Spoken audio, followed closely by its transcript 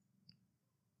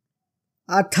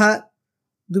अथ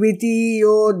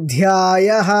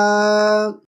द्वितीयोऽध्यायः।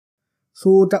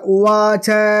 सूत उवाच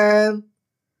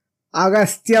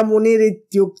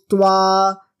अगस्त्यमुनिरित्युक्त्वा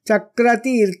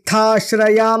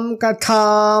चक्रतीर्थाश्रयां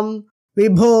कथां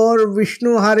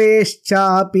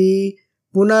विभोर्विष्णुहरेश्चापि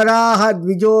पुनराह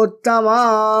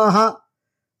द्विजोत्तमाः।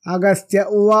 अगस्त्य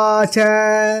उवाच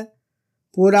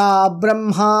पुरा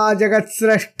ब्रह्मा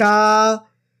जगत्स्रष्टा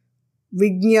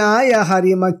विज्ञाय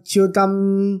हरिमच्युतम्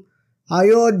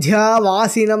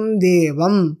अयोध्यावासिनं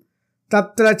देवं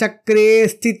तत्र चक्रे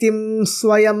स्थितिं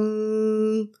स्वयम्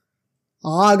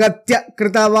आगत्य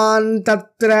कृतवान्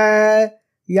तत्र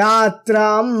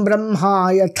यात्रां ब्रह्मा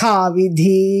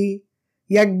यथाविधि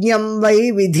यज्ञं वै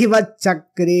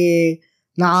विधिवच्चक्रे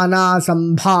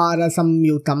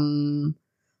नानासंभारसंयुतम्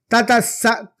ततः स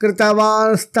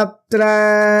कृतवांस्तत्र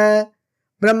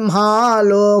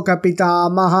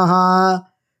ब्रह्मालोकपितामहः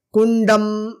कुण्डं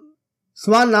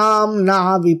स्वनाम्ना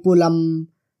विपुलं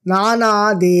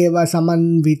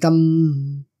नानादेवसमन्वितम्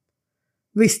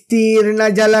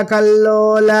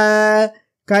विस्तीर्णजलकल्लोल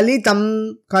कलितं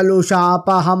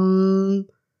कलुषापहं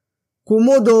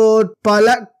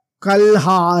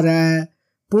कुमुदोत्पलकल्हार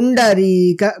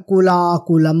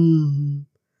पुण्डरीककुलाकुलम्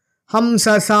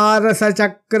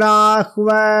हंससारसचक्राह्व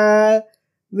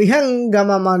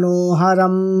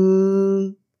विहङ्गममनोहरम्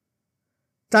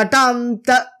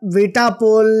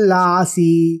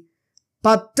तटान्तविटपोल्लासी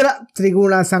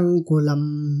पत्रत्रिगुणसङ्कुलम्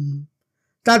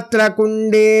तत्र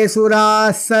कुण्डे सुराः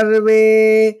सर्वे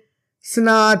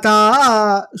स्नाता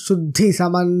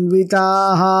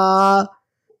शुद्धिसमन्विताः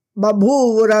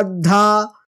बभूवुरद्धा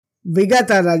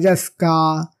विगतरजस्का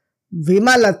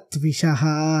विमलत्विषः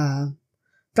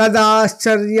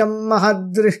तदाश्चर्यं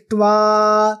महद्दृष्ट्वा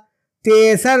ते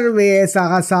सर्वे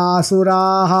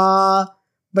सहसासुराः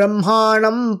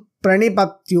ब्रह्माणं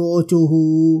प्रणिपत्योचुः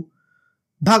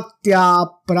भक्त्या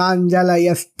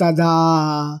प्राञ्जलयस्तदा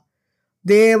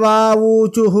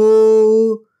देवावूचुः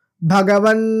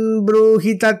भगवन्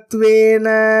ब्रूहि तत्त्वेन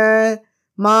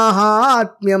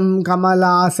माहात्म्यं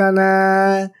कमलासन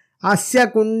अस्य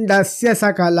कुण्डस्य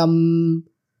सकलं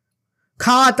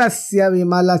खातस्य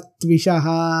विमलत्विषः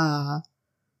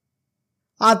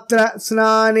अत्र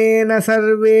स्नानेन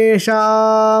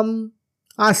सर्वेषाम्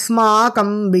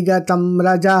अस्माकं विगतं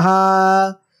रजः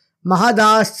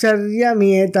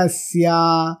महदाश्चर्यमेतस्य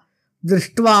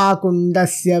दृष्ट्वा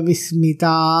कुण्डस्य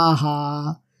विस्मिताः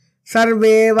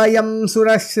सर्वे वयं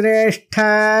सुरश्रेष्ठ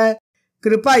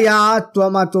कृपया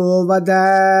त्वमतो वद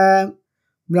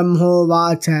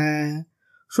ब्रह्मोवाच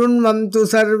शृण्वन्तु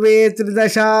सर्वे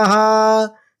त्रिदशाः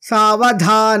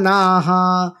सावधानाः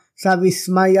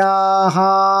सविस्मयाः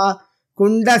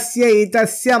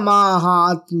कुण्डस्यैतस्य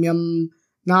माहात्म्यं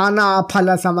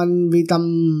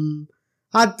नानाफलसमन्वितम्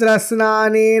अत्र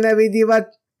स्नानेन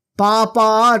विधिवत्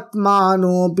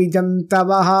पापात्मानोऽपि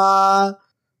जन्तवः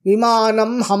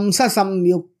विमानं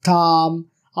हंससंयुक्ताम्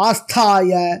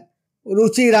आस्थाय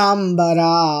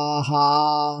रुचिराम्बराः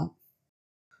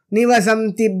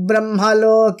निवसन्ति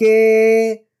ब्रह्मलोके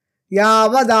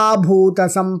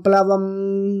यावदाभूतसम्प्लवम्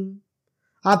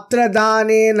अत्र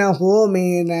दानेन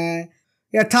होमेन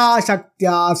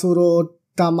यथाशक्त्या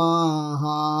सुरोत्तमाः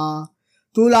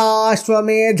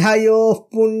तुलाश्वमेधयोः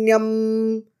पुण्यं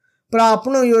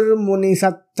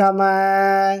प्राप्नुयुर्मुनिसत्तम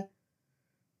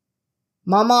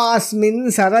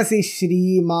ममास्मिन् सरसि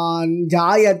श्रीमान्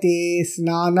जायते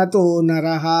स्नानतो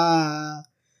नरः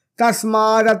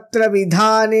तस्मादत्र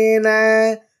विधानेन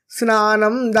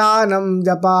स्नानं दानं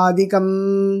जपादिकं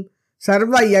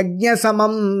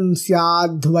सर्वयज्ञसमं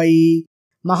स्याद्वै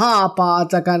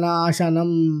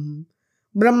महापातकनाशनम्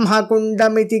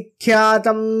ब्रह्मकुण्डमिति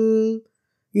ख्यातम्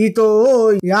इतो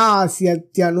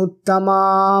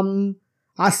यास्यत्यनुत्तमाम्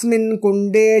अस्मिन्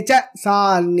कुण्डे च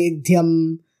सान्निध्यं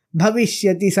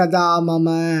भविष्यति सदा मम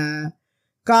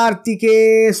कार्तिके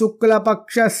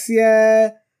शुक्लपक्षस्य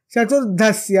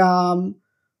चतुर्दश्यां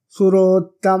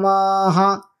सुरोत्तमाः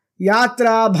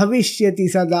यात्रा भविष्यति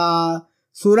सदा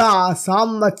सुरा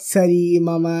संवत्सरी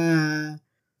मम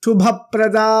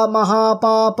शुभप्रदा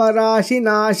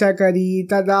महापापराशिनाशकरी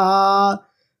तदा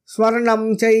स्वर्णं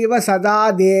चैव सदा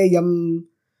देयं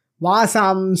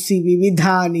वासांसि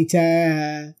विविधानि च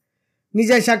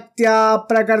निजशक्त्या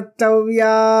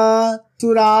प्रकर्तव्या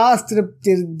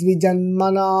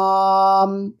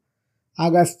सुरास्तृप्तिर्द्विजन्मनाम्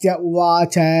अगस्त्य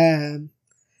उवाच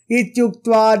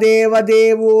इत्युक्त्वा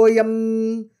देवदेवोऽयं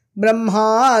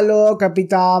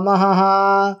ब्रह्मालोकपितामहः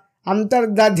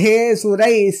अन्तर्दधे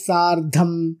सुरैः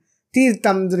सार्धं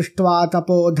तीर्थं दृष्ट्वा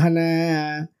तपोधन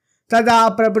तदा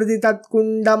प्रभृति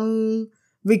तत्कुण्डं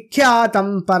विख्यातं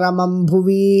परमं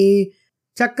भुवि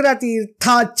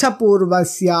चक्रतीर्थाच्च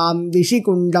पूर्वस्यां दिशि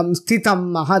कुण्डं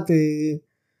स्थितं महत्।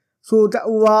 सूत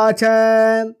उवाच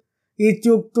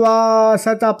इत्युक्त्वा स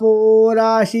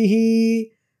तपोराशिः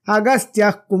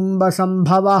अगस्त्यः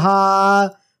कुम्भसम्भवः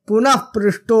पुनः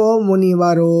पृष्टो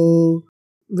मुनिवरो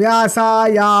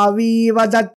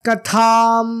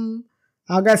व्यासायावीवदत्कथाम्।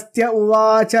 अगस्त्य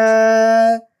उवाच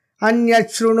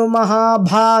अन्यत् शृणु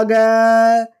महाभाग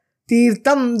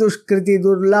तीर्थं दुष्कृति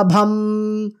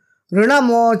दुर्लभम्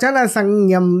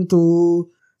ऋणमोचनसंज्ञं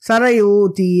तु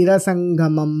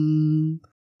सरयूतीरसङ्गमम्।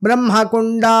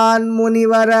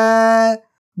 ब्रह्मकुण्डान्मुनिवर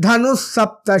धनुः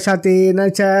सप्तशतेन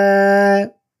च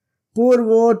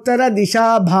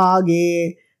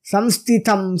पूर्वोत्तरदिशाभागे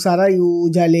संस्थितं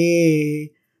सरयूजले।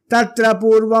 तत्र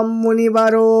पूर्वं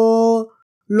मुनिवरो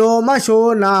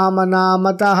लोमशो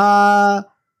नामतः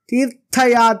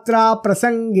तीर्थयात्रा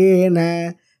प्रसंगेन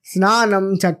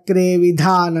स्नानं चक्रे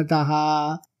विधानतः।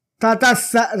 ततः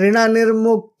स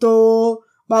ऋणनिर्मुक्तो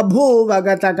बभूव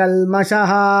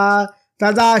गतकल्मषः।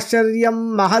 तदाश्चर्यं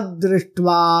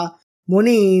महद्दृष्ट्वा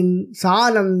मुनीन्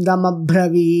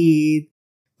सानन्दमब्रवीत्।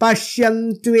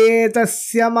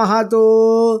 पश्यन्त्वेतस्य महतो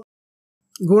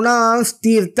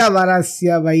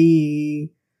गुणांस्तीर्थवरस्य वै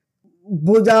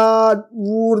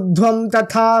भुजादूर्ध्वं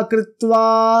तथा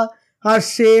कृत्वा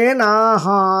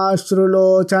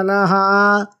हर्षेणाश्रुलोचनः।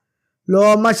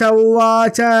 लोमश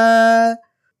उवाच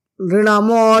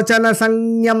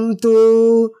ऋणमोचनसंज्ञं तु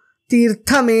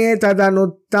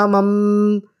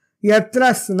तीर्थमेतदनुत्तमम्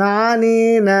यत्र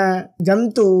स्नानेन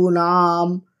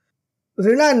जन्तूनां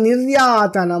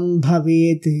ऋणनिर्यातनं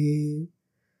भवेत्।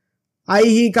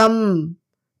 ऐहिकं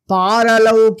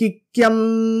पारलौकिक्यं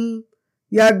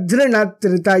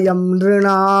यद्धृणत्रितयं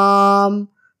नृणां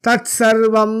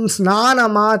तत्सर्वं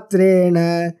स्नानमात्रेण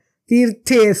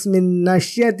तीर्थेऽस्मिन्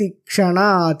नश्यति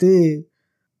क्षणात्।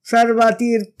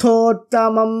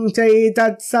 सर्वतीर्थोत्तमं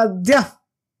चैतत् सद्यः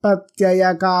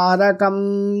प्रत्ययकारकम्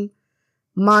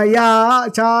मया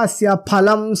चास्य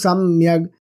फलं सम्यग्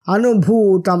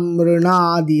अनुभूतं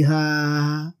ऋणादिह।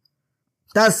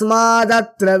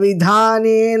 तस्मादत्र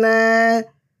विधानेन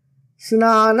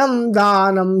स्नानं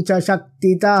दानं च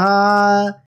शक्तितः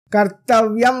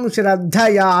कर्तव्यं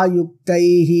श्रद्धया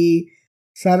युक्तैः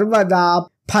सर्वदा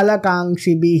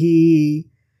फलकाङ्क्षिभिः।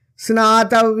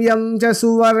 स्नातव्यं च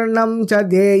सुवर्णं च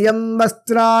देयं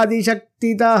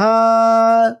वस्त्रादिशक्तितः।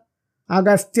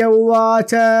 अगस्त्य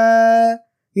उवाच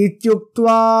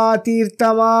इत्युक्त्वा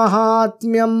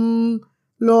तीर्थमाहात्म्यं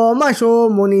लोमशो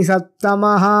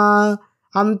मुनिसत्तमः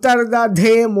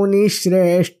अन्तर्दधे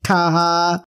मुनिश्रेष्ठः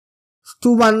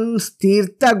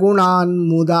स्तुवन्स्तीर्थगुणान्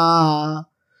मुदा।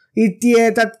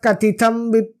 इत्येतत् कथितं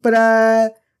विप्र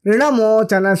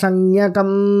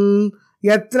ऋणमोचनसंज्ञकम्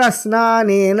यत्र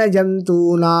स्नानेन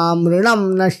जन्तूनां ऋणं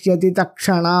नश्यति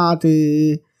तत्क्षणात्।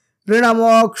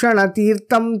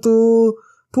 ऋणमोक्षणतीर्थं तु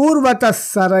पूर्वतः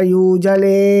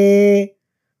सरयूजले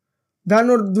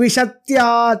धनुर्द्विषत्या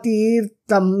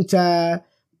तीर्थं च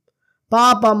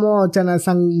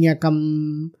पापमोचनसंज्ञकम्।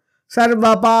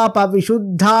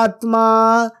 सर्वपापविशुद्धात्मा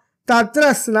तत्र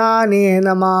स्नानेन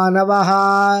मानवः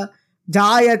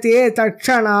जायते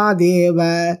तत्क्षणादेव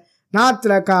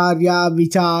नात्र कार्या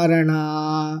विचारणा।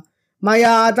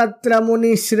 मया तत्र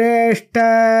मुनिश्रेष्ठ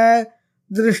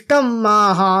दृष्टं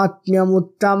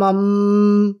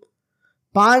माहात्म्यमुत्तमम्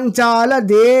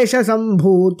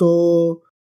पाञ्चालदेशसम्भूतो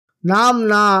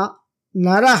नाम्ना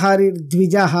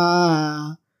नरहरिर्द्विजः।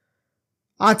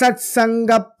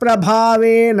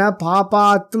 असत्सङ्गप्रभावेन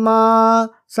पापात्मा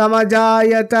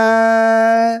समजायत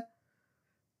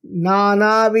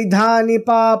नानाविधानि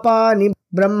पापानि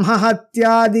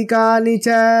ब्रह्महत्यादिकानि च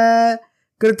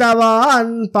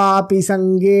कृतवान् पापि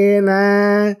संगेन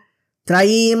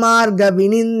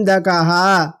त्रयीमार्गविनिन्दकः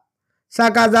स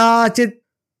कदाचित्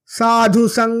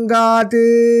साधुसङ्गात्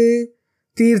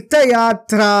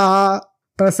तीर्थयात्रा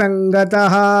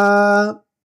प्रसङ्गतः।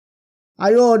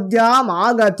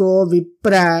 अयोध्यामागतो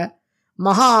विप्र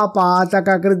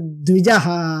महापातककृद्विजः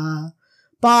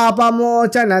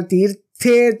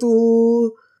पापमोचनतीर्थे तु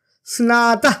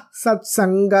स्नातः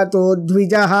सत्सङ्गतो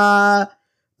द्विजः।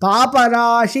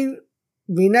 पापराशि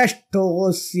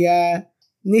विनष्टोऽस्य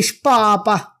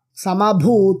निष्पापः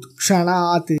समभूत्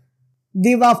क्षणात्।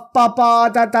 दिवः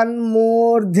पपात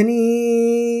तन्मूर्ध्नि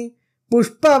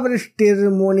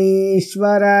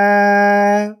पुष्पवृष्टिर्मुनीश्वर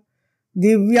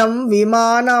दिव्यं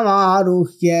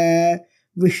विमानमारुह्य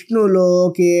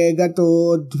विष्णुलोके गतो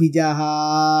द्विजः।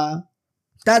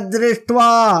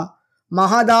 तद्दृष्ट्वा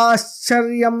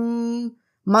महदाश्चर्यं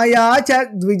मया च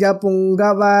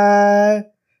द्विजपुङ्गव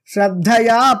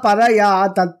श्रद्धया परया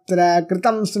तत्र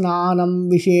कृतं स्नानं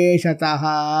विशेषतः।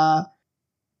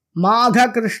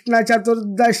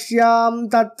 माघकृष्णचतुर्दश्यां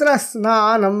तत्र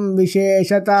स्नानं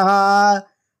विशेषतः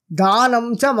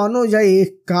दानं च मनुजैः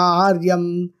कार्यं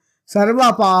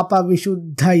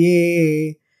सर्वपापविशुद्धये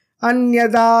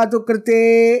अन्यदा तु कृते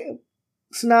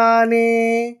स्नाने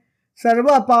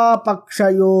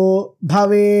सर्वपापक्षयो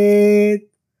भवेत्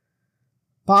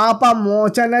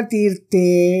पापमोचनतीर्थे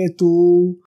तु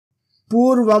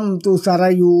पूर्वं तु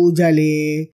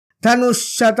सरयूजले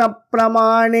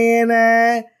धनुःशतप्रमाणेन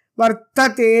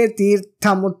वर्तते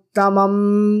तीर्थमुत्तमं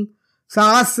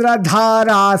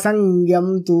सहस्रधारासंज्ञं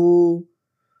तु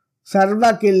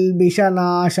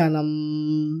सर्वकिल्बिषनाशनम्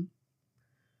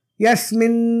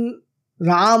यस्मिन्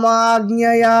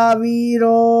रामाज्ञया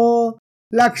वीरो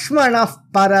लक्ष्मणः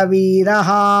परवीरः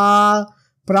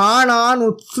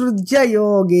प्राणानुत्सृज्य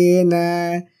योगेन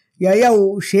ययौ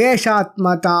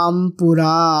शेषात्मतां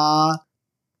पुरा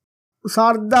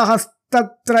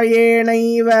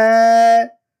सार्धहस्तत्रयेणैव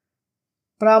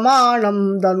प्रमाणं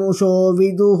धनुषो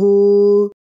विदुः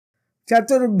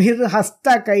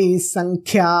चतुर्भिर्हस्तकैः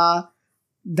संख्या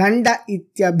दण्ड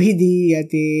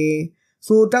इत्यभिधीयते।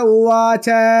 सूत उवाच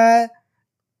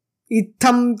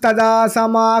इत्थं तदा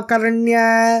समाकर्ण्य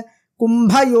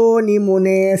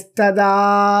कुम्भयोनिमुनेस्तदा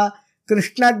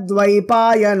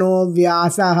कृष्णद्वैपायनो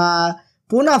व्यासः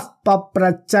पुनः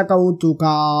पप्रच्छ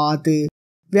कौतुकात्।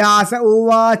 व्यास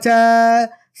उवाच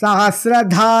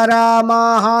सहस्रधारा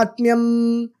माहात्म्यं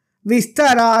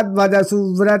विस्तराद्वद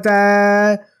सुव्रत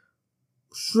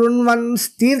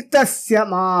शृण्वन्स्तीर्थस्य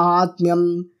माहात्म्यं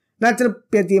न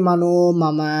तृप्यति मनो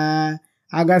मम।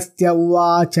 अगस्त्य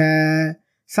उवाच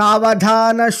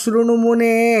सावधान शृणु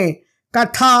मुने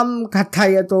कथां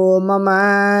कथयतो मम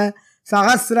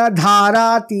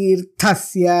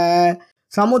सहस्रधारातीर्थस्य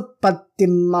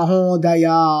समुत्पत्तिं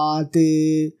महोदयात्।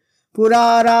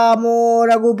 पुरा रामो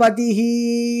रघुपतिः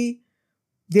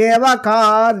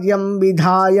देवकार्यं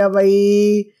विधाय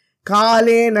वै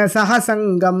कालेन सह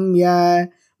संगम्य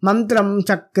मन्त्रं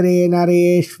चक्रे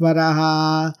नरेश्वरः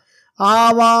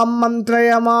आवां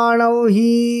मन्त्रयमाणौ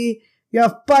हि यः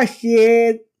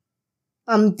पश्येत्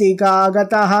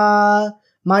अन्तिकागतः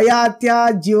मया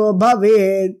त्याज्यो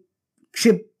भवेत्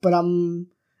क्षिप्रम्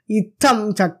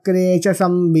इत्थं चक्रे च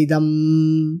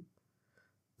संविदम्।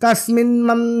 तस्मिन्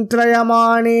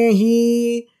मन्त्रयमाणे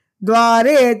हि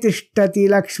द्वारे तिष्ठति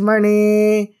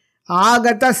लक्ष्मणे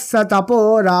आगतः स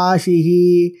तपोराशिः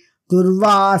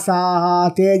दुर्वासाः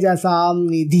तेजसां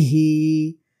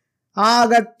निधिः।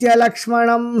 आगत्य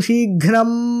लक्ष्मणं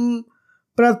शीघ्रं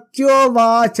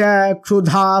प्रत्योवाच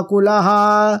क्षुधाकुलः।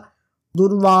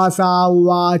 दुर्वासा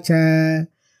उवाच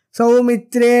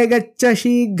सौमित्रे गच्छ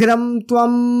शीघ्रं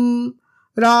त्वं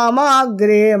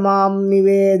रामाग्रे मां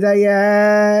निवेदय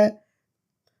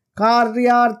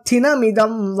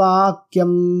कार्यार्थिनमिदं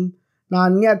वाक्यं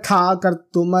नान्यथा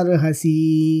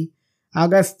कर्तुमर्हसि।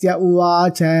 अगस्त्य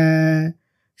उवाच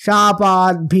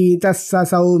शापाद्भीतः स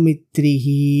सौमित्रिः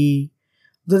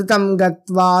द्रुतं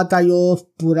गत्वा तयोः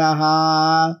पुरः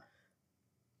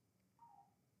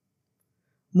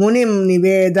मुनिं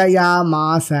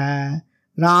निवेदयामास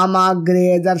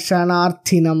रामाग्रे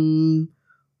दर्शनार्थिनं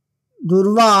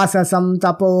दुर्वाससं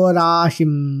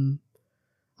तपोराशिम्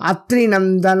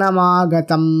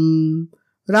अत्रिनन्दनमागतं।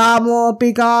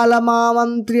 रामोऽपि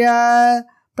कालमामन्त्र्य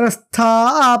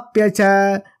प्रस्थाप्य च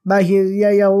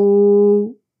बहिर्ययौ।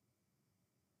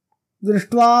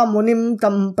 दृष्ट्वा मुनिं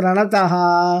तं प्रणतः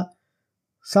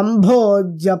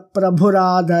सम्भोज्य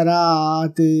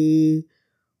प्रभुरादरात्।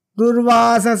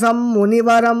 दुर्वाससं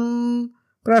मुनिवरं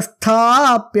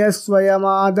प्रस्थाप्य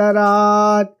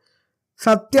स्वयमादरात्।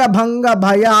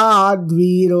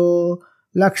 सत्यभङ्गभयाद्वीरो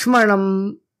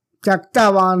लक्ष्मणं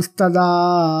त्यक्तवांस्तदा।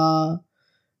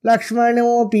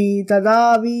 लक्ष्मणोऽपि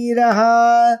तदा वीरः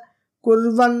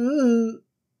कुर्वन्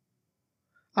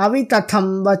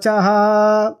अवितथं वचः।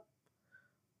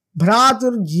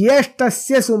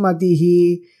 भ्रातुर्ज्येष्ठस्य सुमतिः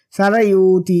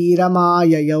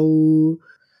सरयूतीरमाययौ।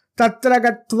 तत्र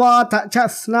गत्वा च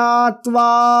स्नात्वा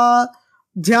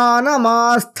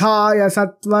ध्यानमास्थाय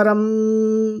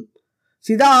सत्वरम्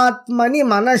सिदात्मनि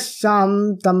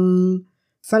मनःशान्तं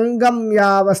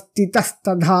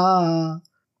संगम्यावस्थितस्तथा।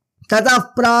 ततः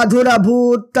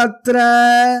प्रादुरभूत् तत्र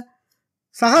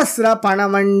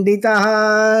सहस्रपणमण्डितः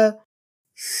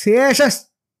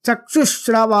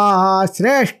शेषश्चक्षुश्रवा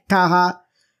श्रेष्ठः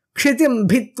क्षितिं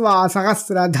भित्त्वा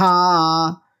सहस्रधा।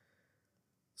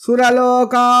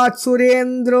 सुरलोकात्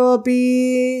सुरेन्द्रोऽपि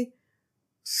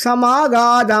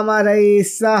समागादमरैः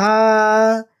सह।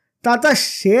 ततः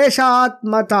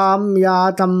शेषात्मतां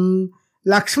यातं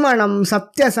लक्ष्मणं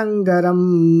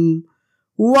सत्यसङ्गरम्।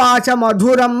 उवाच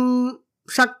मधुरं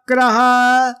शक्रः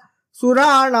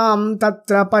सुराणां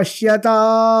तत्र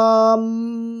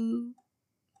पश्यताम्।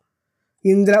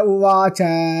 इन्द्र उवाच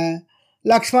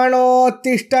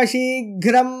लक्ष्मणोत्तिष्ठ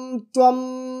शीघ्रं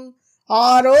त्वम्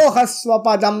आरोहस्व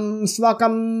पदं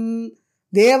स्वकं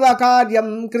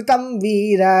देवकार्यं कृतं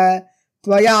वीर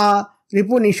त्वया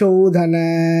रिपुनिषूदन।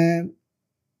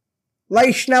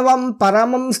 वैष्णवं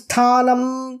परमं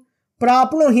स्थानं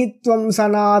प्राप्नुहि त्वं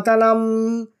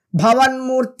सनातनं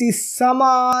भवन्मूर्तिः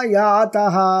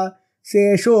समायातः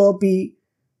शेषोऽपि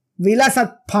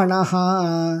विलसत्फणः।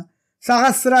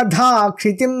 सहस्रधा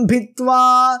क्षितिं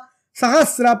भित्त्वा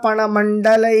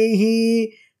सहस्रपणमण्डलैः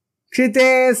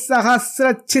क्षिते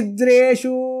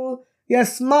सहस्रच्छिद्रेषु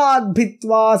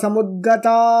यस्माद्भित्त्वा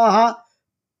समुद्गताः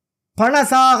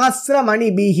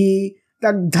फणसाहस्रमणिभिः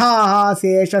दग्धाः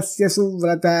शेषस्य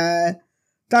सुव्रत।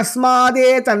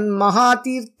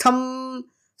 तस्मादेतन्महातीर्थं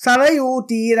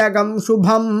सरयूतीरगं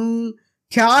शुभं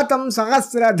ख्यातं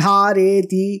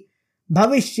सहस्रधारेति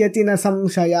भविष्यति न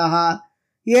संशयः।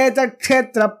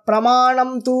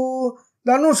 एतत्क्षेत्रप्रमाणं तु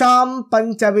धनुषां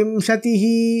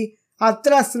 25।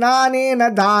 अत्र स्नानेन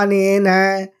दानेन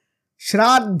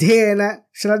श्राद्धेन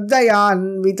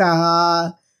श्रद्धयान्वितः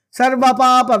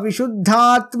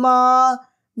सर्वपापविशुद्धात्मा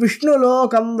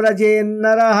विष्णुलोकं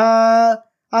व्रजेन्नरः।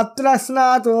 अत्र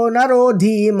स्नातो नरो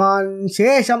धीमान्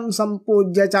शेषं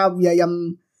सम्पूज्य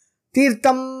चाव्ययम्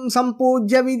तीर्थं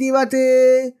सम्पूज्य विधिवत्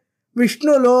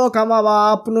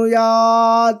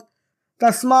विष्णुलोकमवाप्नुयात्।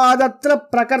 तस्मादत्र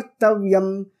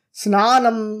प्रकर्तव्यं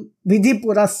स्नानं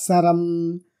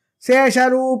विधिपुरस्सरम्।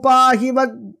 शेषरूपा हि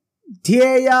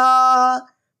वध्येया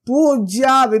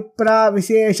पूज्या विप्रा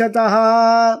विशेषतः।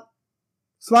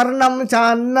 स्वर्णं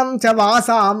चान्नं च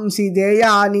वासांसि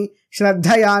देयानि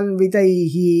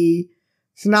श्रद्धयान्वितैः।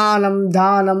 स्नानं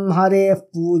दानं हरेः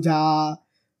पूजा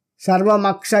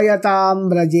सर्वमक्षयतां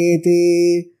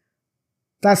व्रजेते।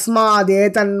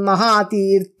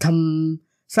 तस्मादेतन्महातीर्थं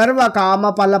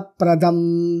सर्वकामफलप्रदं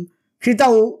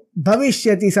क्षितौ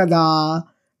भविष्यति सदा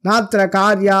नात्र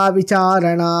कार्या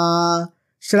विचारणा।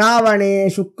 श्रावणे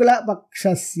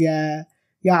शुक्लपक्षस्य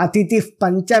या तिथिः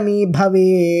पंचमी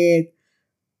भवेत्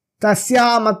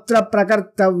तस्यामत्र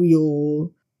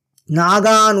प्रकर्तव्यो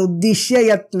नागानुद्दिश्य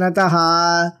यत्नतः।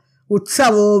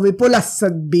 उत्सवो विपुलः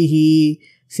सद्भिः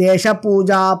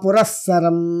शेषपूजा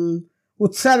पुरस्सरम्।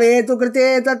 उत्सवे तु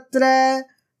कृते तत्र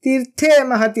तीर्थे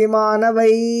महति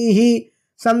मानवैः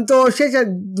सन्तोष्य च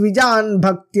द्विजान्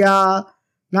भक्त्या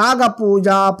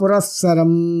नागपूजा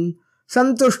पुरस्सरम्।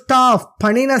 सन्तुष्टाः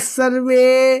फणिनः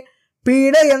सर्वे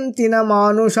पीडयन्ति न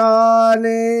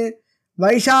मानुषान्।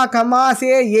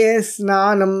 वैशाखमासे ये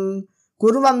स्नानं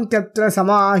कुर्वन्त्यत्र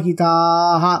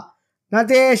समाहिताः न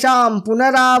तेषां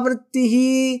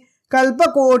पुनरावृत्तिः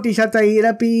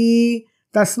कल्पकोटिशतैरपि।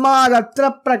 तस्मादत्र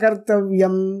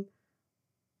प्रकर्तव्यं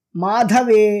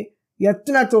माधवे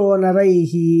यत्नतो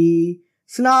नरैः।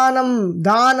 स्नानं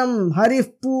दानं हरिः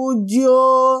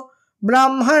पूज्यो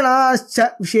ब्राह्मणाश्च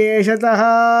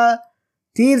विशेषतः।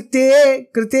 तीर्थे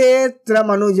कृतेऽत्र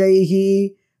मनुजैः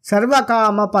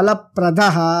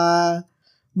सर्वकामफलप्रदः।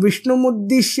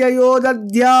 विष्णुमुद्दिश्य यो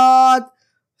दद्यात्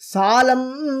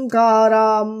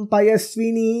सालङ्कारां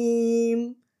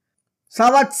पयस्विनीं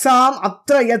सवत्साम्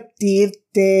अत्र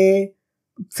यत्तीर्थे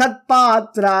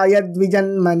सत्पात्राय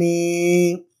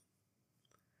द्विजन्मने।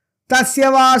 तस्य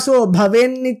वासो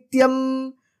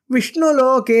भवेन्नित्यं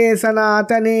विष्णुलोके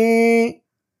सनातने।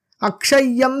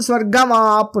 अक्षय्यं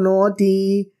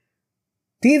स्वर्गमाप्नोति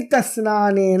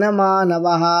तीर्थस्नानेन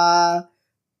मानवः।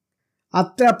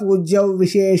 अत्र पूज्यौ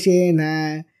विशेषेण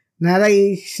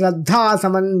नरैः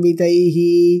श्रद्धासमन्वितैः।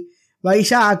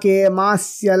 वैशाखे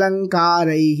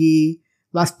मास्यलङ्कारैः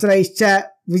वस्त्रैश्च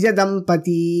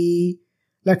द्विजदम्पती।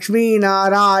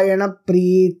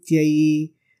 लक्ष्मीनारायणप्रीत्यै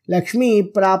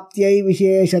लक्ष्मीप्राप्त्यै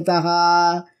विशेषतः।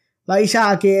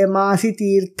 वैशाखे मासि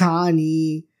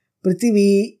तीर्थानि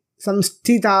पृथिवी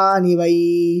संस्थितानि वै।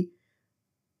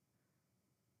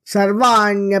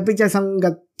 सर्वाण्यपि च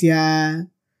संगत्य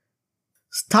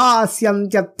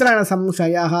स्थास्यन्त्यत्र न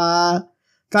संशयः।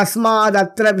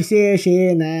 तस्मादत्र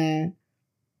विशेषेण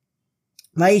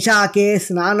वैशाखे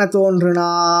स्नानतो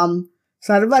नृणां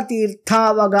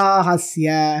सर्वतीर्थावगाहस्य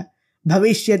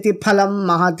भविष्यति फलं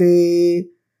महत्।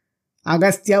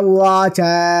 अगस्त्य उवाच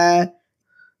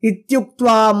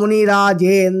इत्युक्त्वा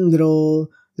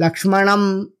मुनिराजेन्द्रो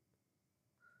लक्ष्मणं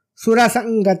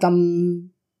सुरसङ्गतं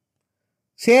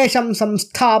शेषं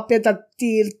संस्थाप्य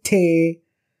तत्तीर्थे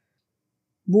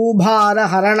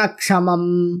भूभारहरणक्षमं।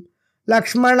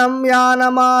 लक्ष्मणं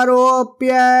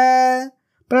यानमारोप्य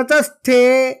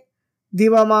प्रतस्थे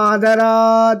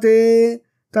दिवमादरात्।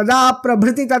 तदा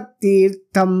प्रभृति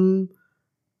तत्तीर्थं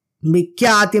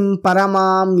विख्यातिं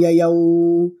परमां ययौ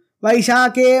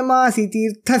वैशाखे मासि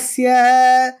तीर्थस्य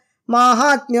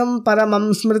माहात्म्यं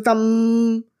परमं स्मृतं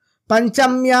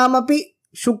पंचम्यामपि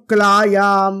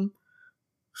शुक्लायां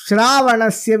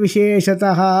श्रावणस्य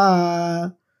विशेषतः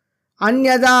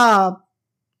अन्यदा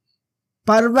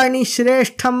पर्वणि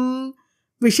श्रेष्ठं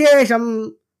विशेषं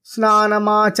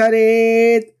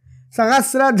स्नानमाचरेत्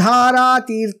सहस्रधारा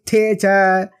तीर्थे च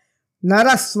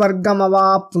नरः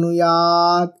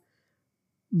स्वर्गमवाप्नुयात्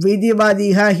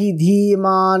विधिवदिह हि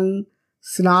धीमान्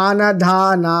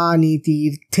स्नानदानानि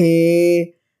तीर्थे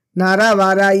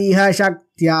नरवर इह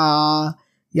शक्त्या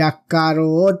यः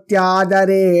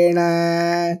करोत्यादरेण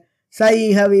स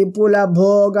इह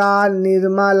विपुलभोगान्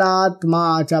निर्मलात्मा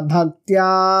च भक्त्या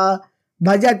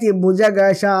भजति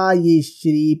भुजगशायि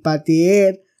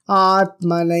श्रीपतेर्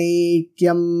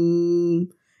आत्मनैक्यम्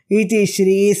इति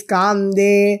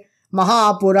श्रीस्कान्दे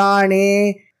महापुराणे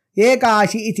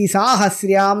एकादशी इति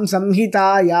साहस्र्यां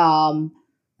संहितायां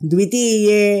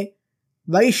द्वितीये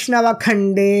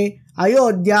वैष्णवखण्डे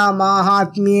अयोध्या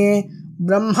माहात्म्ये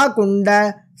ब्रह्मकुण्ड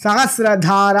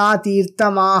सहस्रधारा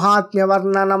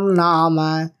तीर्थमाहात्म्यवर्णनं नाम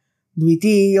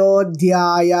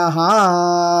द्वितीयोऽध्यायः।